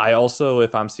 I also,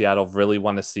 if I'm Seattle, really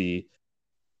want to see,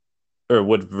 or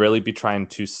would really be trying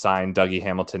to sign Dougie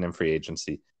Hamilton in free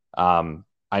agency.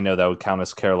 I know that would count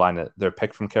as their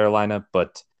pick from Carolina,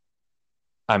 but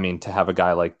I mean, to have a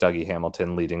guy like Dougie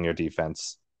Hamilton leading your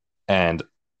defense and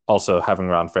also having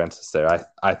Ron Francis there,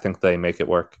 I think they make it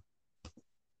work.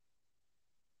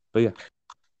 But yeah.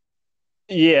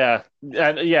 Yeah,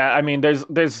 and yeah. I mean, there's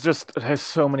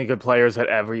so many good players at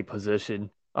every position.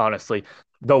 Honestly,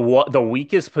 the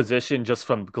weakest position, just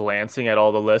from glancing at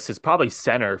all the lists, is probably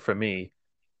center for me.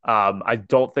 I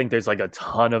don't think there's like a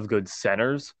ton of good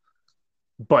centers,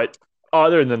 but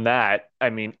other than that, I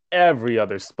mean, every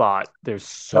other spot, there's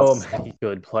so Yes. many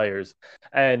good players.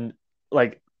 And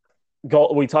like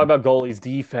we talk about goalies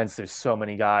defense, there's so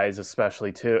many guys,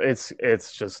 especially too. It's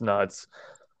just nuts.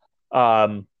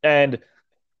 And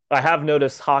I have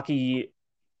noticed hockey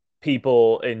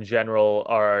people in general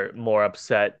are more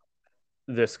upset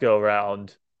this go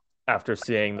round after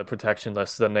seeing the protection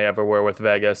list than they ever were with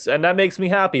Vegas. And that makes me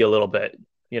happy a little bit,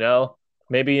 you know?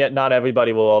 Maybe not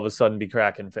everybody will all of a sudden be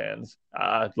Kraken fans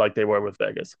like they were with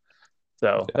Vegas.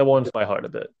 So that warms my heart a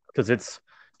bit because it's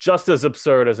just as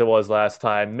absurd as it was last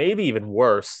time, maybe even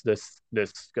worse this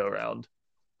go round.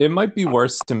 It might be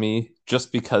worse to me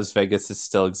just because Vegas is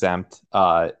still exempt.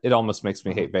 It almost makes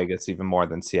me hate Vegas even more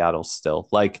than Seattle still.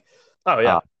 Oh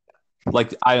yeah. Uh,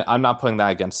 I'm not putting that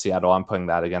against Seattle. I'm putting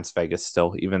that against Vegas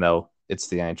still, even though it's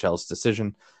the NHL's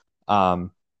decision.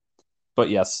 Um, but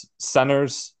yes,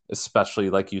 centers, especially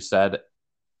like you said,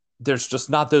 there's just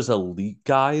not those elite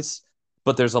guys,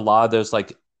 but there's a lot of those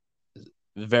like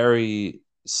very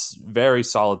very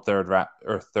solid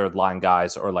or third line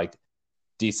guys or like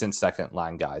decent second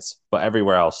line guys. But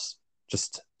everywhere else,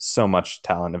 just so much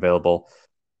talent available.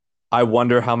 I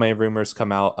wonder how many rumors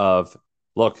come out of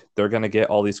look, they're going to get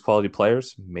all these quality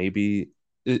players. Maybe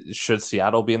should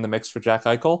Seattle be in the mix for Jack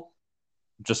Eichel?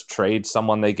 Just trade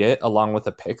someone they get along with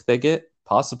a pick they get?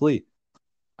 Possibly.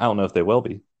 I don't know if they will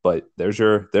be, but there's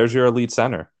your elite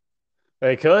center.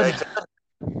 They could.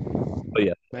 But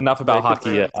yeah, enough They about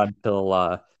could hockey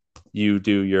until you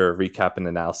do your recap and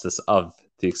analysis of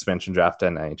the expansion draft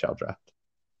and NHL draft.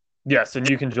 Yes, and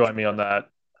you can join me on that.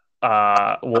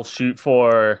 We'll shoot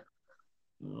for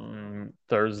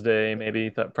Thursday, maybe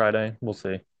that Friday. We'll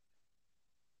see.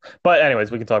 But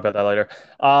anyways, we can talk about that later.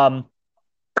 Um,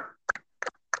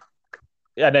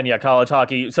 and then yeah, college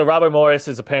hockey. So Robert Morris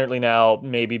is apparently now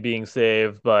maybe being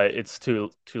saved, but it's too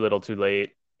little, too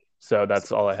late. So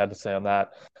that's all I had to say on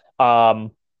that.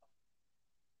 Um,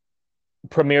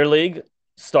 Premier League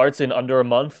starts in under a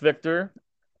month, Victor.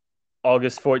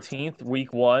 August 14th,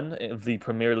 week one of the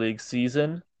Premier League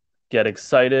season. Get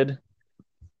excited.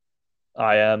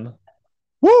 I am.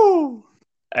 Woo!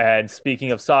 And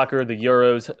speaking of soccer, the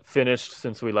Euros finished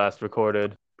since we last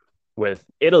recorded with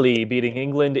Italy beating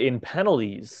England in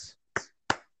penalties.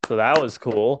 So that was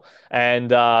cool.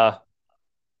 And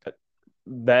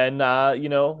then,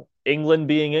 England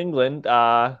being England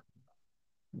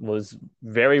was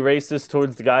very racist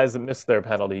towards the guys that missed their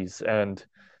penalties and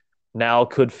now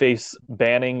could face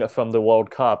banning from the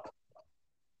World Cup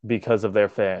because of their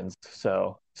fans.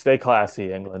 So stay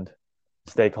classy, England.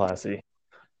 Stay classy.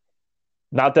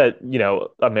 Not that,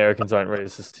 Americans aren't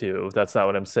racist too. That's not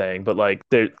what I'm saying. But like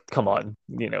they come on,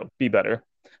 be better.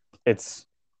 It's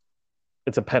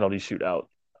it's a penalty shootout.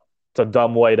 It's a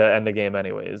dumb way to end the game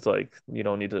anyways. Like you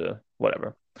don't need to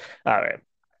whatever. All right.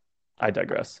 I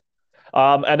digress.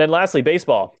 And then lastly,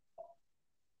 baseball.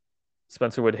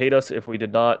 Spencer would hate us if we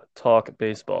did not talk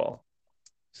baseball.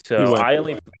 He So won't, I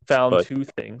only found but two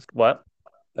things. What?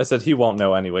 I said he won't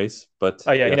know anyways. But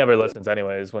Oh yeah, he yeah, never listens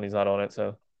anyways when he's not on it.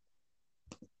 So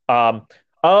Um,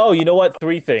 oh, you know what?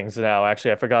 Three things now.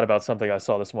 Actually, I forgot about something I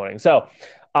saw this morning. So,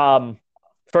 um,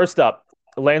 first up,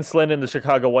 Lance Lynn and the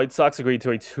Chicago White Sox agreed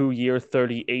to a 2-year,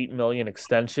 38 million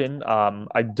extension.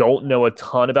 I don't know a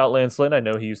ton about Lance Lynn. I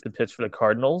know he used to pitch for the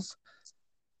Cardinals.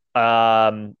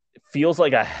 Feels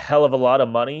like a hell of a lot of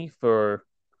money for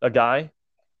a guy.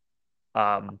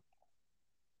 Um,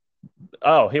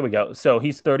 oh, here we go. So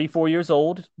he's 34 years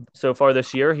old so far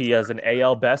this year. He has an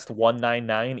AL best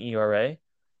 1.99 ERA.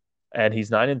 And he's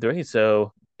 9-3,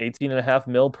 so 18.5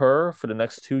 mil per for the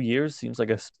next 2 years seems like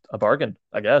a bargain,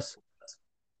 I guess.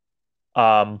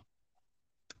 Um,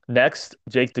 Next,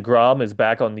 Jake DeGrom is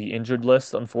back on the injured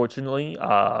list, unfortunately,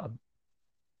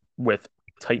 with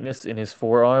tightness in his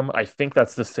forearm. I think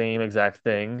that's the same exact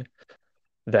thing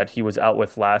that he was out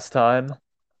with last time.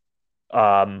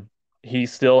 Um, he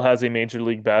still has a major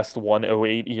league best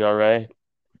 1.08 ERA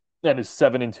and is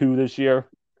 7-2 this year.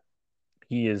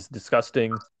 He is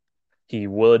disgusting. He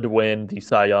would win the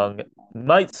Cy Young,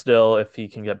 might still if he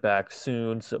can get back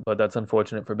soon. So, but that's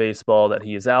unfortunate for baseball that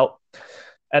he is out.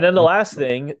 And then the last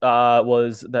thing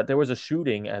was that there was a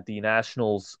shooting at the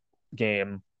Nationals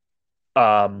game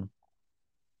um,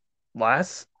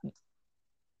 last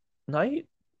night,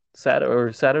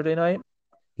 Saturday night.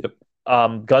 yep.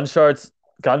 Gunshots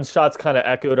kind of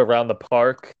echoed around the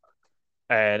park,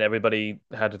 and everybody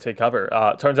had to take cover.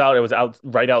 Turns out it was out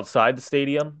right outside the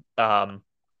stadium,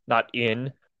 not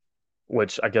in,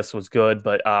 which I guess was good,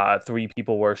 but three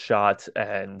people were shot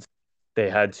and they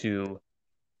had to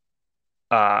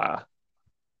uh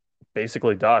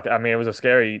basically duck. I mean, it was a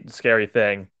scary, scary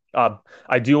thing.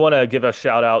 I do want to give a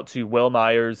shout out to Will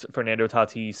Myers, Fernando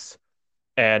Tatis,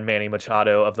 and Manny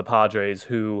Machado of the Padres,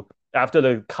 who, after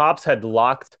the cops had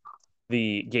locked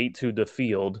the gate to the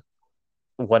field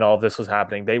when all this was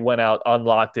happening, they went out,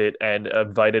 unlocked it, and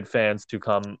invited fans to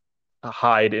come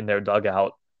hide in their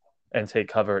dugout and take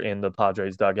cover in the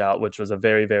Padres dugout, which was a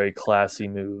very, very classy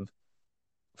move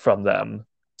from them.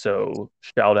 So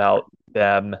shout out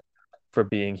them for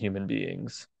being human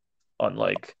beings,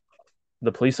 unlike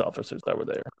the police officers that were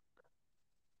there.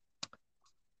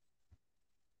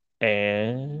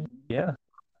 And yeah,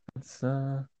 that's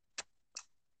uh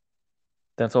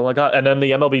that's all I got. And then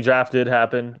the MLB draft did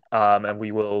happen, and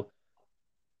we will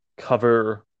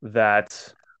cover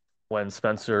that when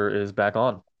Spencer is back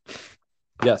on.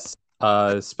 Yes.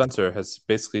 Spencer has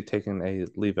basically taken a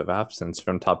leave of absence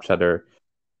from Top Cheddar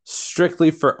strictly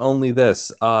for only this,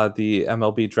 the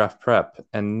MLB draft prep,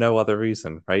 and no other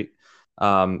reason, right?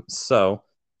 So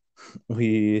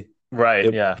we Right,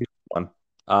 it yeah. one.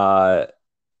 Uh,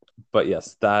 but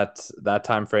yes, that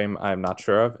time frame I'm not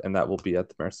sure of, and that will be at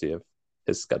the mercy of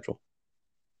his schedule.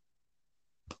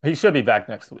 He should be back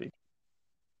next week.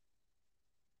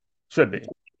 Should be.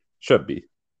 Should be,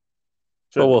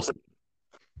 but Should be. we'll see.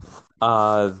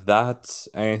 That's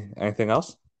anything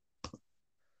else?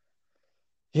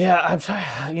 Yeah, I'm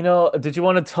trying. Did you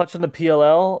want to touch on the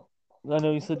PLL? I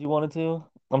know you said you wanted to.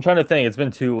 I'm trying to think. It's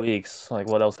been 2 weeks. Like,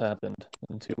 what else happened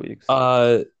in 2 weeks?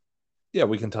 Yeah,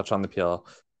 we can touch on the PLL.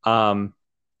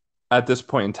 At this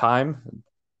point in time,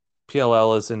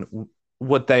 PLL is in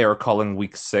what they are calling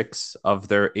week 6 of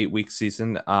their 8-week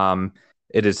season.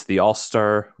 It is the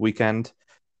All-Star weekend,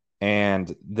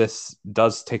 and this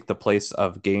does take the place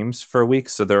of games for a week.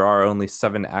 So there are only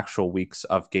 7 actual weeks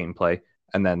of gameplay,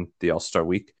 and then the All-Star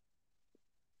week.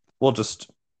 We'll just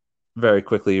very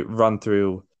quickly run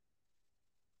through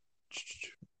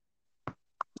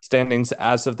standings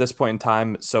as of this point in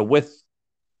time. So with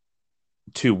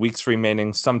 2 weeks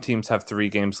remaining, some teams have 3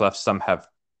 games left, some have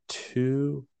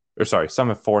 2, or sorry, some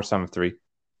have 4, some have 3.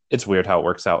 It's weird how it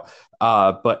works out.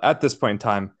 But at this point in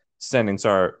time, standings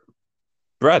are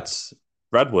Brett's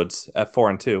Redwoods at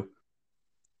 4-2,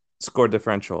 score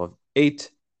differential of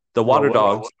 8. The Water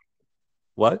Dogs,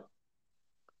 what?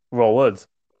 Roll Woods.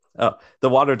 Oh, the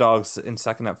Water Dogs in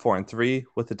second at 4-3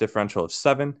 with a differential of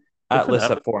 7. Atlas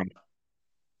at 4.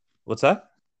 What's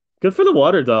that? Good for the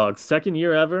Water Dogs. Second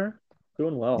year ever.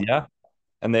 Doing well. Yeah,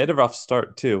 and they had a rough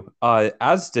start too.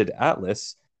 As did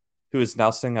Atlas, who is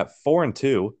now sitting at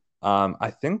 4-2.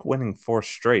 I think winning 4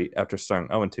 straight after starting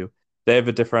 0-2. They have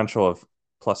a differential of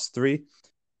 +3.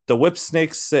 The Whip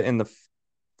Snakes sit in the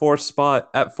 4th spot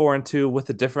at 4-2 with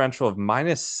a differential of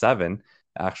 -7,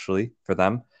 actually, for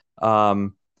them.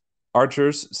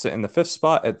 Archers sit in the 5th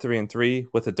spot at 3-3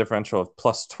 with a differential of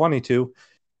 +22.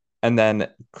 And then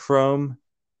Chrome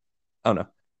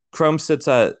sits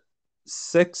at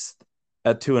 6th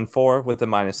at 2-4 with a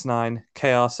 -9.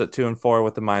 Chaos at 2-4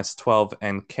 with a -12,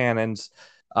 and Cannons,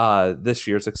 this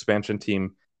year's expansion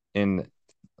team, in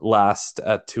last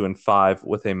at 2-5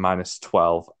 with a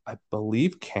 -12. I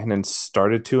believe Cannons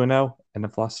started 2-0 and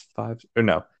have lost 5, or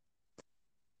no,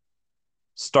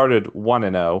 started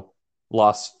 1-0,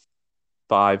 lost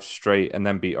 5 straight, and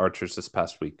then beat Archers this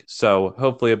past week. So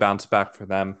hopefully a bounce back for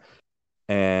them.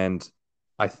 And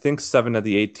I think 7 of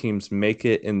the 8 teams make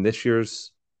it in this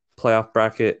year's playoff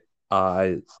bracket.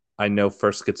 I know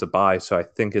first gets a bye, so I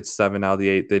think it's 7 out of the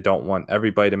 8. They don't want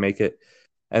everybody to make it.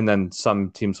 And then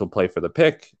some teams will play for the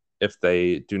pick if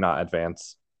they do not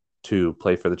advance to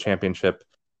play for the championship.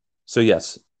 So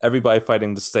yes, everybody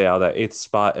fighting to stay out of that 8th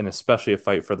spot, and especially a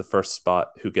fight for the first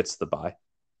spot who gets the bye.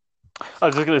 I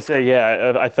was just gonna say,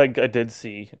 yeah, I think I did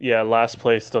see. Yeah, last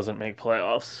place doesn't make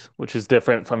playoffs, which is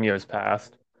different from years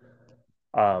past.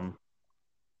 Um,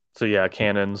 so yeah,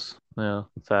 Cannons, yeah,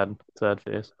 sad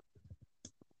face.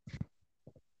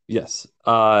 Yes.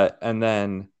 And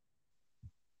then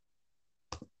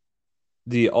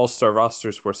the All-Star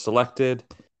rosters were selected,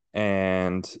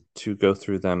 and to go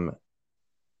through them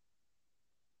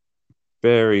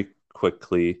very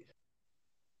quickly,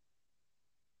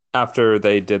 after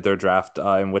they did their draft,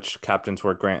 in which captains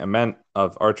were Grant Ament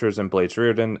of Archers and Blaze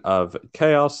Reardon of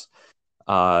Chaos.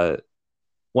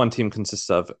 One team consists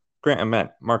of Grant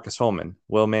Ament, Marcus Holman,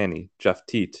 Will Manny, Jeff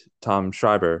Teat, Tom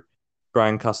Schreiber,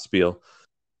 Brian Costspiel,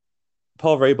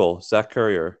 Paul Rabel, Zach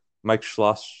Courier, Mike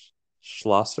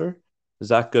Schlosser,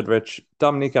 Zach Goodrich,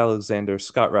 Dominique Alexander,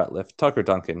 Scott Ratliff, Tucker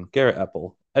Duncan, Garrett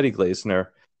Epple, Eddie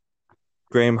Glazner,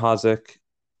 Graham Hozick,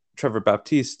 Trevor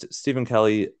Baptiste, Stephen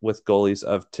Kelly, with goalies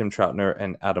of Tim Troutner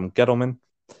and Adam Gettleman.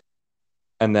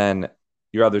 And then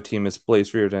Your other team is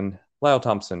Blaze Reardon, Lyle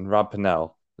Thompson, Rob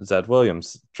Pennell, Zed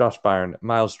Williams, Josh Byron,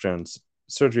 Miles Jones,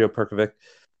 Sergio Perkovic,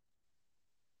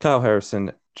 Kyle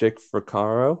Harrison, Jake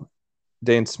Fricaro,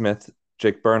 Dane Smith,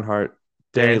 Jake Bernhardt,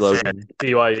 Danny Dan Smith, Logan,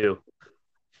 BYU.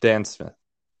 Dan Smith.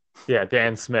 Yeah,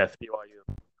 Dan Smith,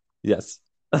 BYU. Yes.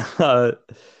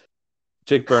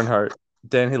 Jake Bernhardt,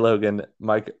 Danny Logan,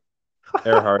 Mike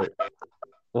Earhart.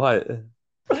 What?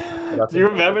 Do you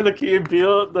remember the Key and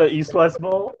Peele, the East West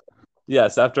Bowl?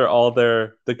 Yes, after all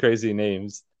the crazy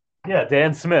names. Yeah,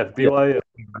 Dan Smith, Yeah. BYU.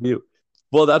 You.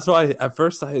 Well, that's why at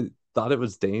first I thought it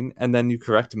was Dane, and then you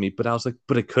corrected me, but I was like,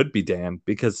 but it could be Dan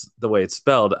because the way it's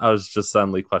spelled, I was just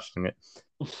suddenly questioning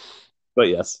it. But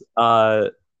yes,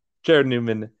 Jared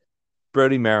Newman,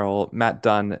 Brody Merrill, Matt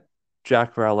Dunn,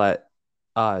 Jack Rowlett,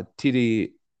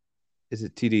 TD, is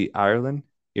it TD Ireland?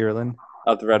 Ireland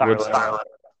of the Redwoods,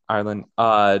 Ireland,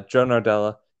 Joe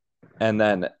Nardella, and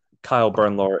then Kyle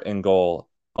Bernlohr in goal,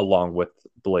 along with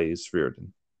Blaze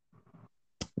Reardon.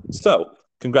 So,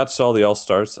 congrats to all the All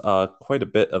Stars. Quite a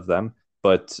bit of them,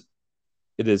 but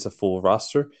it is a full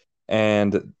roster.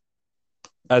 And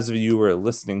as you were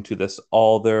listening to this,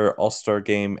 all their All Star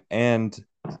game and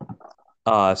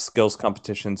skills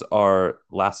competitions are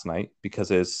last night because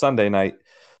it is Sunday night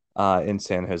in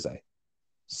San Jose.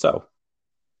 So,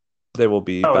 they will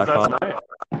be back on. Tonight?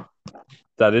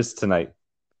 That is tonight.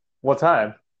 What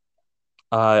time?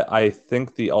 I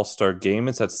think the All Star game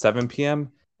is at 7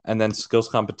 p.m. and then skills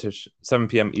competition 7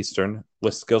 p.m. Eastern,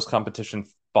 with skills competition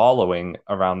following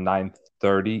around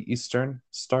 9:30 Eastern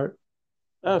start.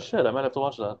 Oh shit, I might have to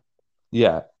watch that.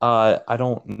 Yeah, I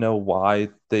don't know why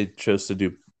they chose to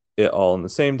do it all in the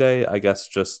same day. I guess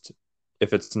just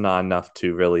if it's not enough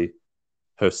to really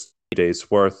host 2 days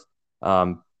worth.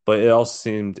 But it also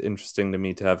seemed interesting to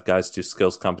me to have guys do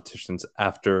skills competitions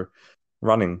after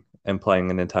running and playing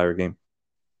an entire game.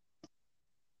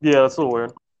 Yeah, that's a little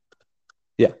weird.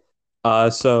 Yeah.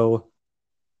 So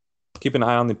keep an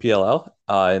eye on the PLL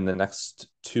in the next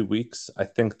 2 weeks. I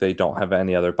think they don't have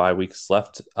any other bye weeks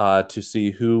left to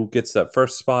see who gets that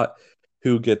first spot,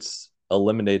 who gets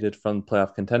eliminated from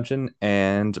playoff contention,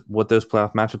 and what those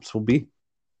playoff matchups will be.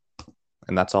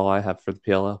 And that's all I have for the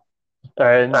PLL.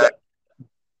 And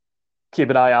keep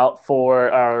an eye out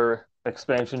for our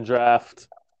expansion draft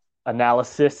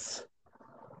analysis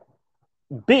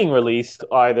being released.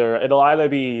 It'll either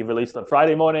be released on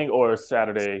Friday morning or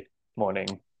Saturday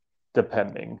morning,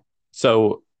 depending.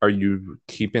 So are you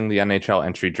keeping the NHL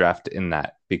entry draft in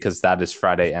that? Because that is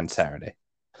Friday and Saturday.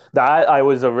 That I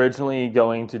was originally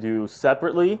going to do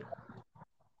separately,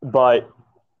 but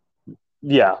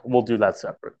yeah, we'll do that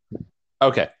separate.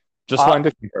 Okay. Just wanted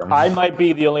to confirm. I might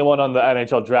be the only one on the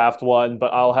NHL draft one,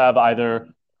 but I'll have either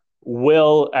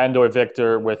Will and or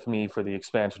Victor with me for the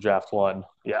expansion draft one.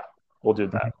 Yeah, we'll do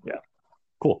that. Yeah.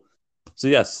 Cool. So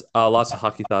yes, lots of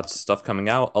hockey thoughts stuff coming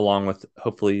out, along with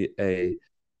hopefully a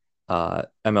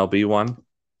MLB one.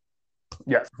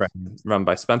 Yes. Run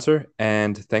by Spencer.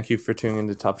 And thank you for tuning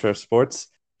into Top Share Sports.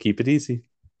 Keep it easy.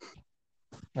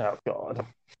 Oh God.